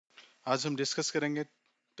आज हम डिस्कस करेंगे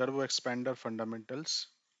टर्बो एक्सपैंडर फंडामेंटल्स।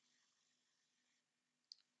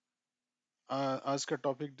 आज का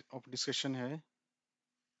टॉपिक ऑफ डिस्कशन है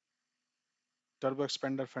turbo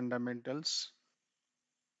expander fundamentals,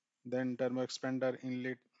 then turbo expander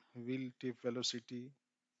inlet wheel tip velocity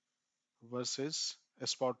versus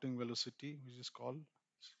spouting velocity, which is called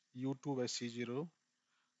U2 by C0.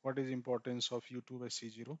 What is importance of U2 by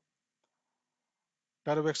C0?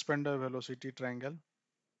 Turbo expander velocity triangle,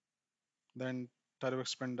 then turbo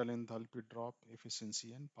expander enthalpy drop,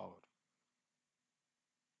 efficiency and power.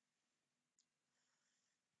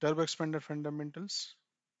 Turbo expander fundamentals.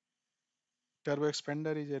 Turbo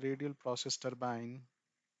expander is a radial process turbine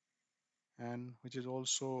and which is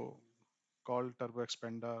also called turbo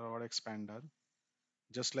expander or expander,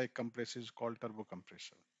 just like compressor is called turbo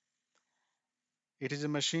compressor. It is a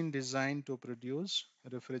machine designed to produce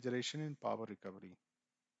refrigeration and power recovery.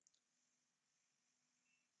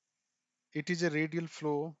 It is a radial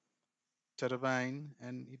flow turbine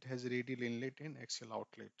and it has radial inlet and axial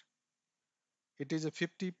outlet. It is a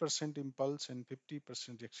 50% impulse and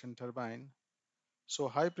 50% reaction turbine. So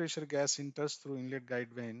high pressure gas enters through inlet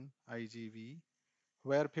guide vane IGV,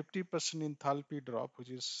 where 50% enthalpy drop, which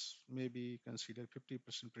is maybe considered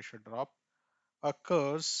 50% pressure drop,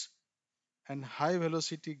 occurs, and high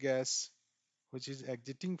velocity gas which is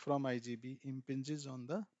exiting from IGB impinges on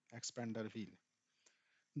the expander wheel.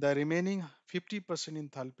 The remaining 50%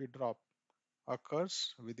 enthalpy drop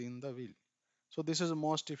occurs within the wheel. So this is the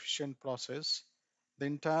most efficient process. The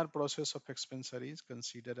entire process of expander is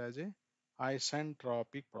considered as a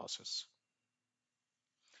isentropic process.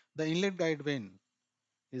 The inlet guide vane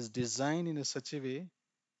is designed in such a way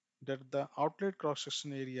that the outlet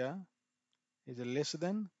cross-section area is less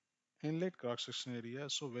than inlet cross-section area,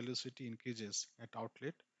 so velocity increases at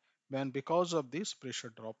outlet, and because of this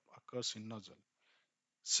pressure drop occurs in nozzle.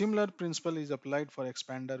 Similar principle is applied for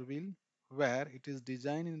expander wheel, where it is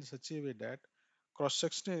designed in such a way that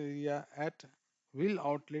cross-section area at wheel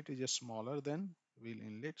outlet is smaller than wheel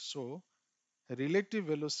inlet, so relative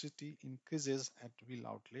velocity increases at wheel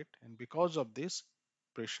outlet, and because of this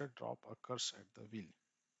pressure drop occurs at the wheel.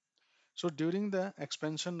 So during the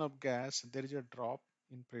expansion of gas, there is a drop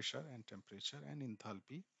in pressure and temperature and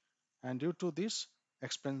enthalpy, and due to this,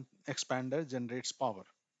 expander generates power.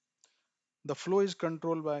 The flow is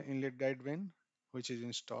controlled by inlet guide vane, which is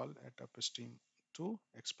installed at upstream to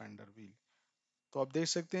expander wheel. तो आप देख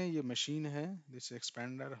सकते हैं ये machine है, this is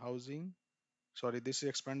expander housing, this is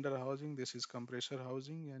expander housing, this is compressor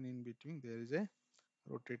housing, and in between there is a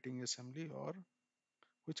rotating assembly or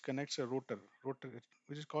which connects a rotor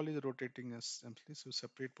which is called as rotating assembly. So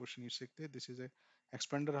separate portion you सकते हैं. This is a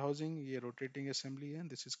expander housing, ये rotating assembly, and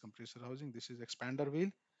this is compressor housing, this is expander wheel,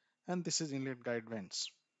 and this is inlet guide vanes.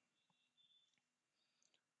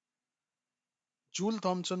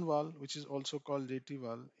 Joule-Thomson valve, which is also called JT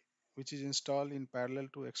valve, which is installed in parallel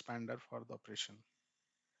to expander for the operation.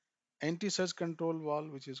 Anti-surge control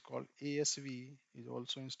valve, which is called ASV, is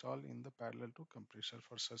also installed in the parallel to compressor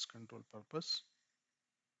for surge control purpose.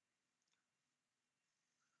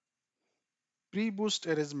 Pre-boost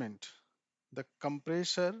arrangement. The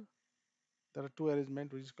compressor, there are two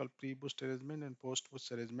arrangements which is called pre-boost arrangement and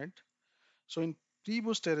post-boost arrangement. So in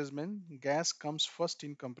pre-boost arrangement, gas comes first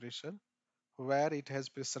in compressor where it has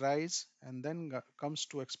pressurized and then comes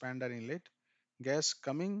to expander inlet. Gas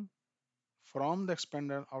coming from the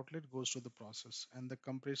expander outlet goes to the process, and the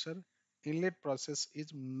compressor inlet process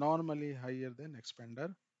is normally higher than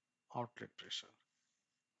expander outlet pressure,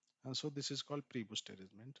 and so this is called pre-boost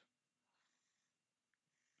arrangement.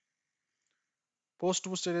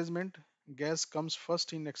 Post-boost arrangement, gas comes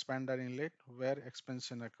first in expander inlet where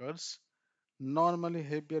expansion occurs. Normally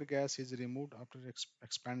heavier gas is removed after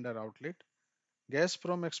expander outlet. Gas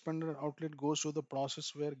from expander outlet goes to the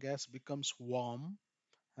process where gas becomes warm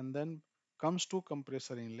and then comes to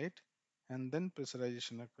compressor inlet, and then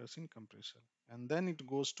pressurization occurs in compressor, and then it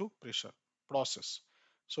goes to pressure process.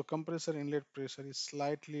 So compressor inlet pressure is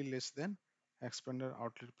slightly less than expander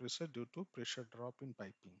outlet pressure due to pressure drop in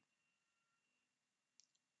piping.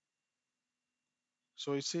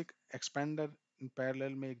 So इसे expander in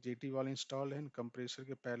parallel में एक JT valve installed है, compressor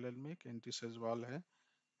के parallel में एक anti surge valve है.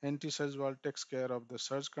 Anti surge valve takes care of the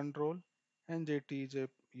surge control, and JT is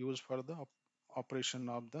used for the operation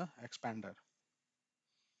of the expander.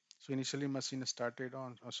 So initially machine started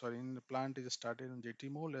on, in the plant is started on JT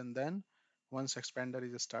mold, and then once expander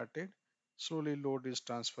is started, slowly load is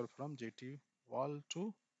transferred from JT valve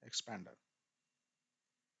to expander.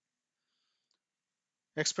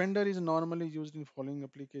 Expander is normally used in following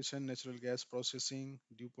application: natural gas processing,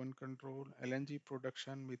 dew point control, LNG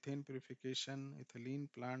production, methane purification, ethylene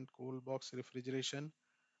plant, coal box refrigeration,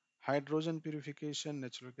 hydrogen purification,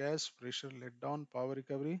 natural gas, pressure letdown, power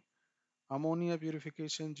recovery, ammonia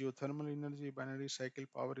purification, geothermal energy, binary cycle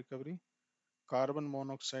power recovery, carbon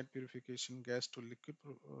monoxide purification, gas to liquid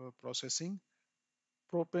processing,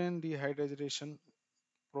 propane dehydrogenation,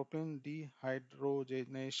 propane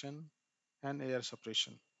dehydrogenation, and air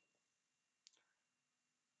separation.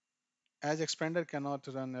 As expander cannot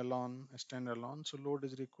run alone, stand alone, so load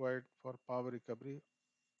is required for power recovery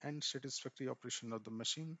and satisfactory operation of the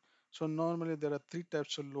machine. So normally there are three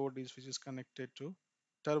types of load is which is connected to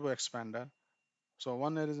turbo expander. So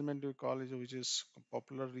one arrangement we call is which is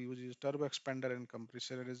popularly used is turbo expander and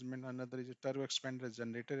compressor arrangement. Another is a turbo expander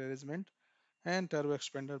generator arrangement and turbo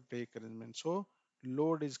expander brake arrangement. So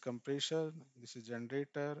load is compressor, this is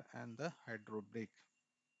generator and the hydro brake.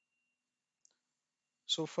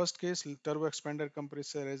 So first case turbo expander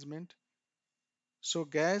compressor arrangement. So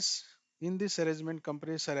gas in this arrangement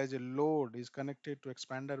compressor as a load is connected to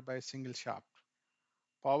expander by a single shaft.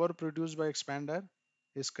 Power produced by expander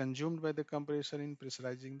is consumed by the compressor in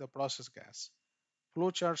pressurizing the process gas.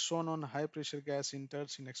 Flow chart shown on high pressure gas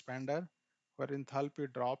enters in expander where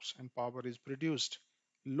enthalpy drops and power is produced.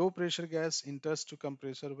 Low pressure gas enters to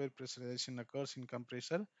compressor where pressurization occurs in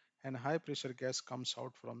compressor and high pressure gas comes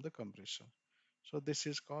out from the compressor. So this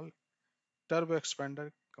is called turbo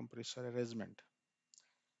expander compressor arrangement.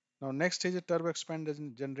 Now next is a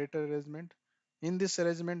turboexpander generator arrangement. In this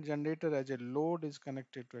arrangement, generator as a load is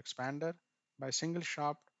connected to expander by single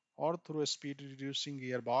shaft or through a speed reducing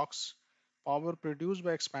gearbox. Power produced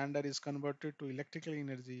by expander is converted to electrical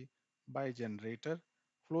energy by generator.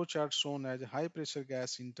 Flow chart shown as high pressure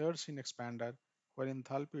gas enters in expander where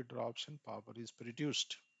enthalpy drops and power is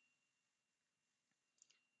produced.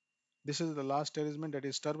 This is the last arrangement, that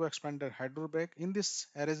is Turboexpander Hydrobrake. In this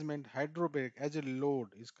arrangement, Hydrobrake as a load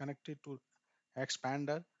is connected to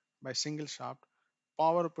expander by single shaft.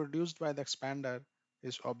 Power produced by the expander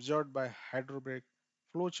is absorbed by hydrobrake.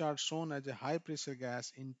 Flowchart shown as a high pressure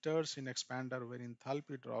gas enters in expander where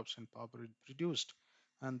enthalpy drops and power is produced.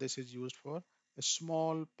 And this is used for a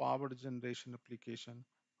small power generation application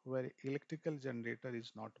where electrical generator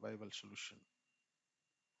is not viable solution.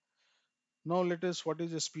 Now let us, what is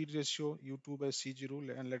the speed ratio U2 by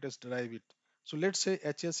C0, and let us derive it. So let's say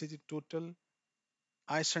HS is a total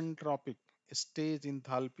isentropic stage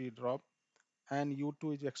enthalpy drop and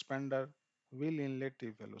U2 is expander will inlet a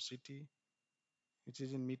velocity which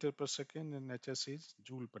is in meter per second and HS is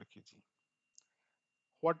joule per kg.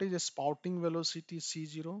 What is a spouting velocity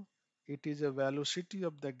C0? It is a velocity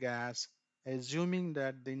of the gas assuming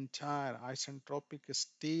that the entire isentropic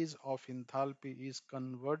stage of enthalpy is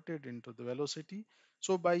converted into the velocity.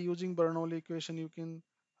 So by using Bernoulli equation you can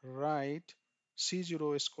write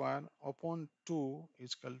C0 square upon 2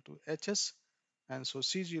 is equal to HS, and so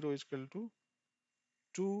C0 is equal to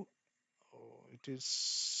 2. Oh, it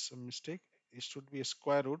is a mistake. It should be a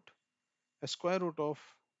square root of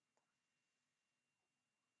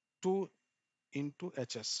 2 into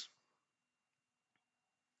HS.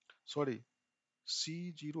 Sorry,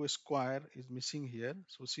 C0 square is missing here.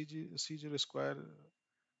 So C0 square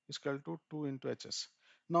is equal to 2 into HS.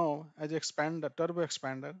 Now, as expander, turbo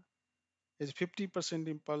expander is 50%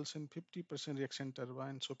 impulse and 50% reaction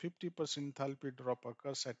turbine. So 50% enthalpy drop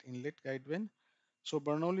occurs at inlet guide vane. So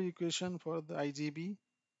Bernoulli equation for the IGB,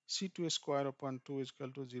 C2 square upon 2 is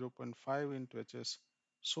equal to 0.5 into HS.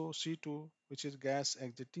 So C2, which is gas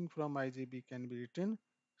exiting from IGB, can be written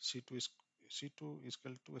C2 is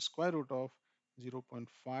equal to a square root of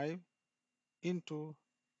 0.5 into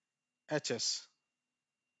HS.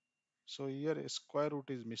 So here a square root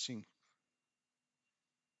is missing.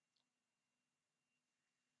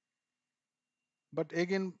 But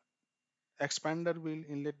again, expander wheel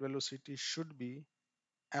inlet velocity should be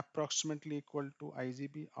approximately equal to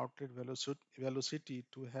IGB outlet velocity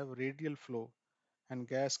to have radial flow, and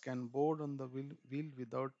gas can board on the wheel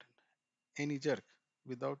without any jerk,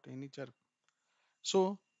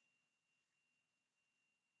 So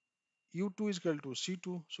U2 is equal to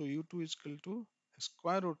C2. So U2 is equal to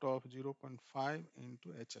square root of 0.5 into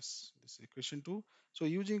HS. This is equation 2. So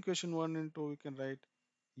using equation 1 and 2, we can write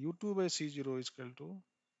U2 by C0 is equal to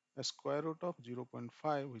a square root of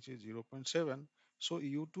 0.5, which is 0.7. So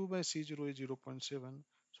U2 by C0 is 0.7.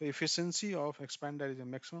 So efficiency of expander is a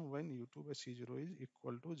maximum when U2 by C0 is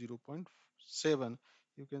equal to 0.7.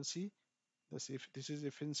 You can see this, if this is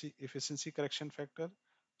efficiency correction factor.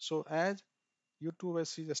 So as U2 by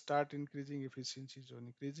C start increasing, efficiency is on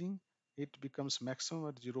increasing, it becomes maximum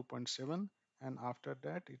at 0.7, and after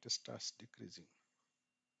that it starts decreasing.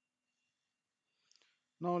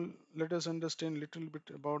 Now let us understand little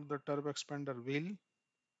bit about the turbo expander wheel.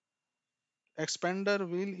 Expander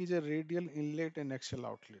wheel is a radial inlet and axial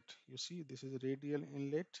outlet. You see, this is radial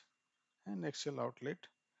inlet and axial outlet.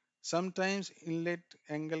 Sometimes inlet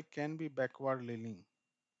angle can be backward leaning.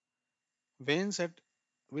 Vanes at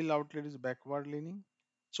wheel outlet is backward leaning.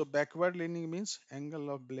 So backward leaning means angle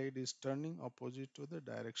of blade is turning opposite to the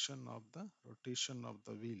direction of the rotation of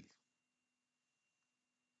the wheel.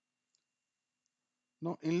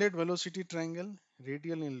 Now inlet velocity triangle,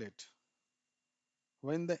 radial inlet.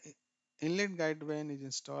 When the inlet guide vane is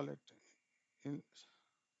installed at in,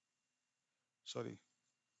 sorry,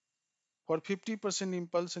 for 50%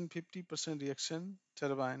 impulse and 50% reaction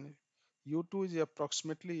turbine, U2 is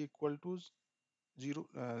approximately equal to 0,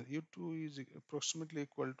 U2 is approximately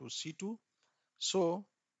equal to C2. So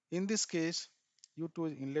in this case,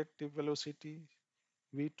 U2 is inlet tip velocity,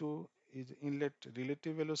 V2 is inlet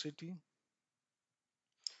relative velocity,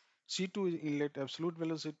 C2 is inlet absolute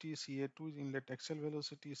velocity, CA2 is inlet axial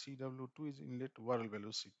velocity, CW2 is inlet whirl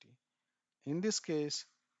velocity. In this case,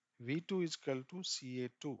 V2 is equal to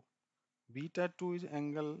CA2. Beta 2 is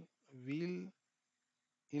angle wheel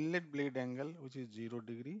inlet blade angle, which is 0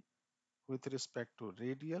 degree with respect to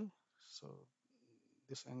radial. So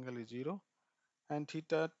this angle is 0. And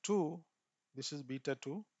theta 2, this is beta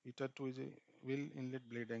 2. Beta 2 is a wheel inlet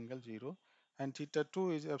blade angle 0. And theta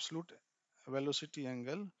 2 is absolute velocity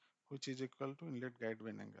angle, which is equal to inlet guide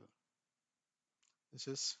vane angle. This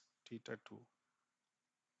is theta 2.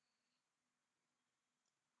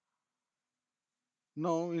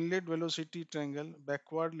 Now inlet velocity triangle,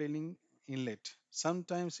 backward leaning inlet.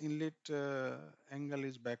 Sometimes inlet angle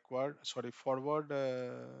is backward, sorry, forward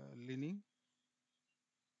leaning.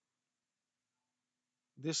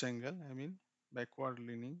 This angle, I mean, backward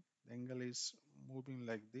leaning. The angle is moving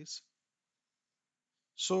like this.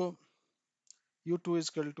 So U2 is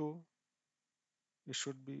equal to, it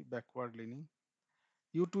should be backward leaning.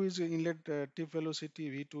 U2 is inlet tip velocity,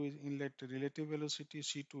 V2 is inlet relative velocity,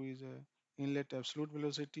 C2 is inlet absolute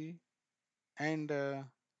velocity, and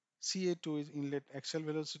CA2 is inlet axial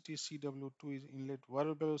velocity, CW2 is inlet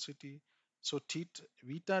whirl velocity. So theta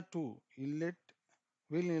beta 2 inlet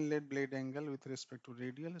will inlet blade angle with respect to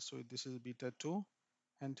radial. So this is beta 2,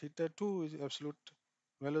 and theta 2 is absolute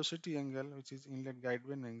velocity angle, which is inlet guide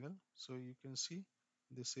vane angle. So you can see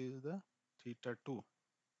this is the theta 2.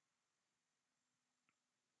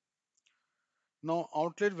 Now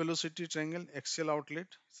outlet velocity triangle, axial outlet.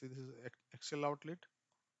 See, this is axial outlet.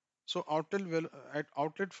 So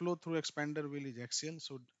outlet flow through expander wheel is axial.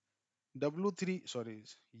 So W3, sorry,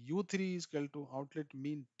 U3 is equal to outlet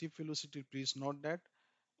mean tip velocity. Please note that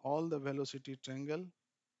all the velocity triangle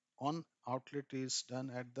on outlet is done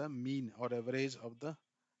at the mean or average of the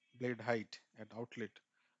blade height at outlet.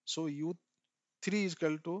 So U3 is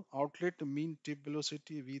equal to outlet mean tip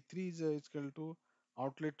velocity, V3 is equal to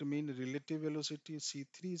outlet mean relative velocity,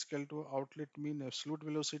 C3 is equal to outlet mean absolute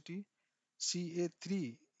velocity,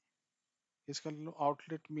 CA3 is equal to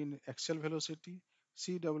outlet mean axial velocity,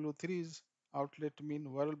 CW3 is outlet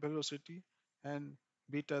mean whirl velocity, and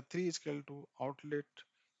beta 3 is equal to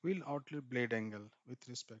wheel outlet blade angle with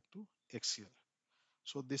respect to axial.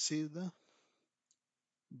 So this is the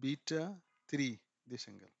beta 3, this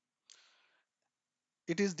angle.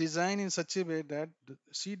 It is designed in such a way that the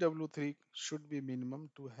CW3 should be minimum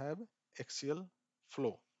to have axial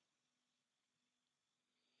flow.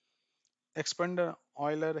 Expander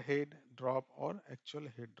Euler head drop or actual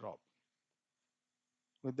head drop.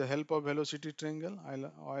 With the help of velocity triangle,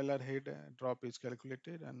 Euler head drop is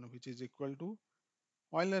calculated, and which is equal to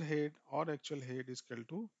Euler head or actual head is equal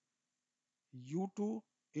to U2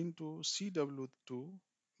 into CW2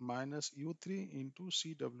 minus U3 into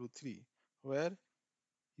CW3, where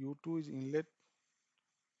U2 is inlet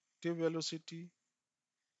tip velocity,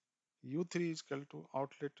 U3 is equal to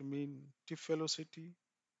outlet mean tip velocity,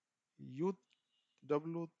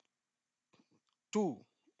 UW2,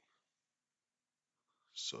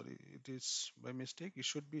 sorry, it is by mistake, it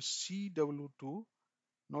should be CW2,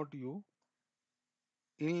 not U,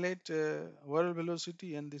 inlet whirl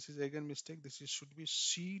velocity, and this is again mistake, this is should be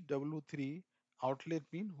CW3, outlet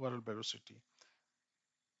mean whirl velocity.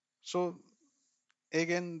 So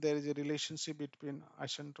again, there is a relationship between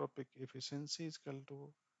isentropic efficiency is equal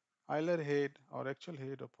to Euler head or actual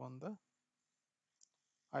head upon the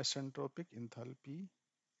isentropic enthalpy,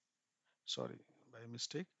 sorry, by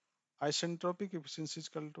mistake. Isentropic efficiency is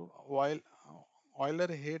equal to while Euler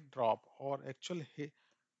head drop or actual head,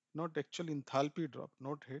 not actual enthalpy drop,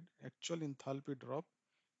 not head, actual enthalpy drop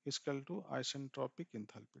is equal to isentropic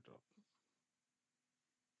enthalpy drop.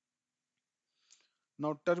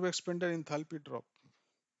 Now turbo expander enthalpy drop.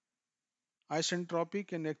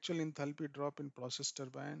 Isentropic and actual enthalpy drop in process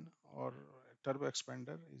turbine or turbo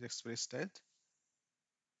expander is expressed as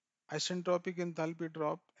isentropic enthalpy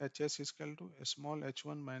drop Hs is equal to a small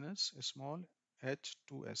h1 minus a small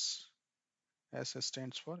h2s. S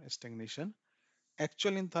stands for stagnation.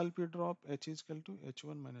 Actual enthalpy drop H is equal to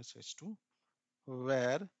h1 minus h2,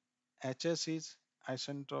 where Hs is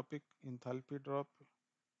isentropic enthalpy drop,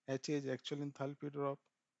 H is actual enthalpy drop,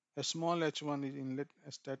 a small h1 is inlet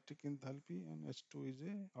static enthalpy, and h2 is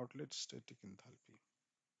a outlet static enthalpy.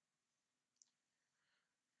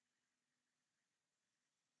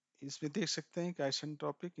 इसमें देख सकते हैं कि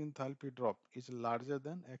isentropic enthalpy drop is larger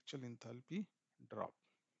than actual enthalpy drop.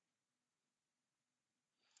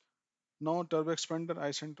 Now turbo expander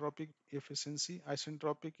isentropic efficiency,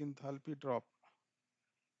 isentropic enthalpy drop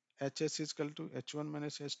Hs is equal to h1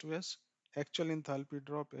 minus h2s, actual enthalpy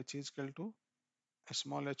drop H is equal to a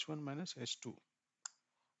small h1 minus h2.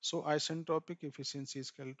 So isentropic efficiency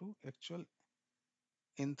is equal to actual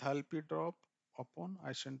enthalpy drop upon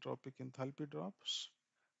isentropic enthalpy drops,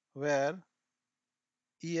 where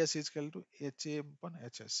Es is equal to Ha upon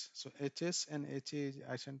Hs. So Hs and Ha is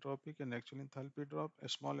isentropic and actual enthalpy drop. A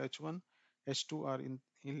small h1, h2 are in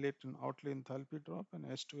inlet and outlet enthalpy drop, and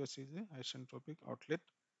h2s is a isentropic outlet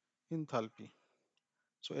enthalpy.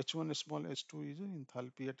 So h1 small h2 is a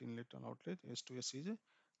enthalpy at inlet and outlet. H2s is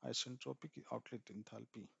a isentropic outlet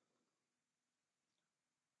enthalpy.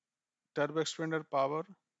 Turbo expander power.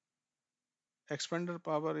 Expander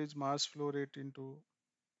power is mass flow rate into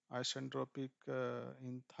isentropic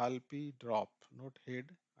enthalpy drop, not head,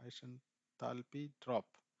 isenthalpy drop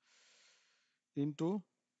into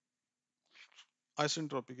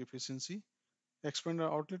isentropic efficiency.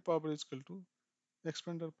 Expander outlet power is equal to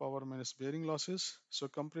expander power minus bearing losses. So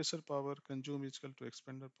compressor power consumed is equal to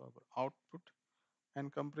expander power output,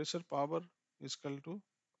 and compressor power is equal to,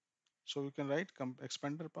 so we can write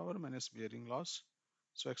expander power minus bearing loss.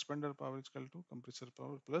 So expander power is equal to compressor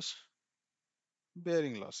power plus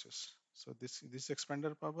bearing losses. So this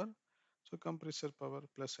expander power, so compressor power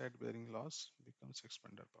plus head bearing loss becomes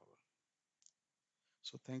expander power.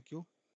 So thank you.